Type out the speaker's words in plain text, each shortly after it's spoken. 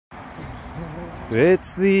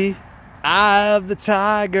It's the eye of the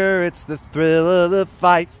tiger, it's the thrill of the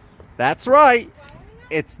fight. That's right,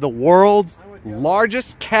 it's the world's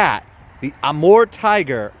largest cat, the Amur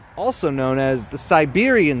tiger, also known as the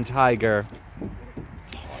Siberian tiger.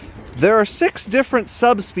 There are 6 different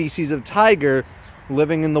subspecies of tiger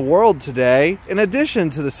living in the world today, in addition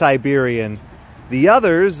to the Siberian. The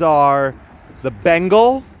others are the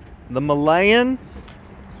Bengal, the Malayan,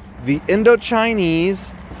 the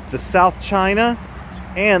Indo-Chinese, the South China,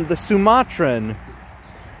 and the Sumatran.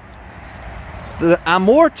 The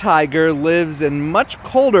Amur tiger lives in much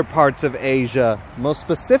colder parts of Asia, most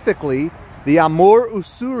specifically the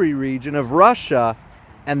Amur-Ussuri region of Russia,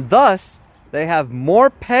 and thus they have more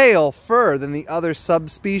pale fur than the other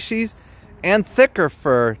subspecies and thicker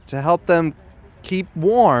fur to help them keep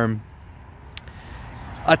warm.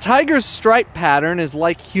 A tiger's stripe pattern is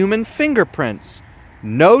like human fingerprints.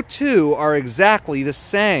 No two are exactly the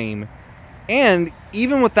same. And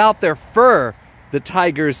even without their fur, the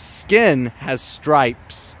tiger's skin has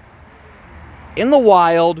stripes. In the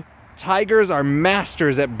wild, tigers are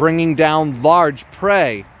masters at bringing down large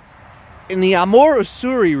prey. In the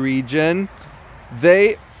Amur-Ussuri region,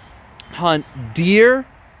 they hunt deer,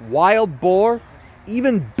 wild boar,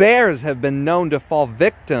 even bears have been known to fall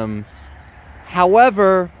victim.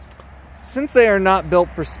 However, since they are not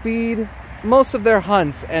built for speed, most of their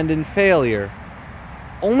hunts end in failure.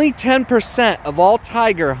 Only 10% of all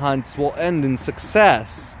tiger hunts will end in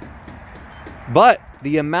success. But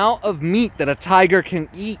the amount of meat that a tiger can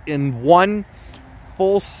eat in one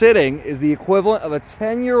full sitting is the equivalent of a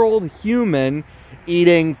 10-year-old human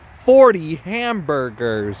eating 40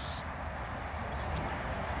 hamburgers.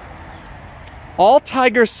 All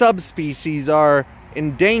tiger subspecies are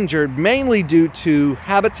endangered mainly due to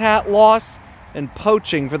habitat loss and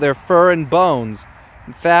poaching for their fur and bones.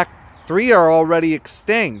 In fact, 3 are already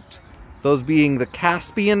extinct, those being the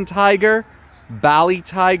Caspian tiger, Bali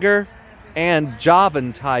tiger, and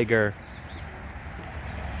Javan tiger.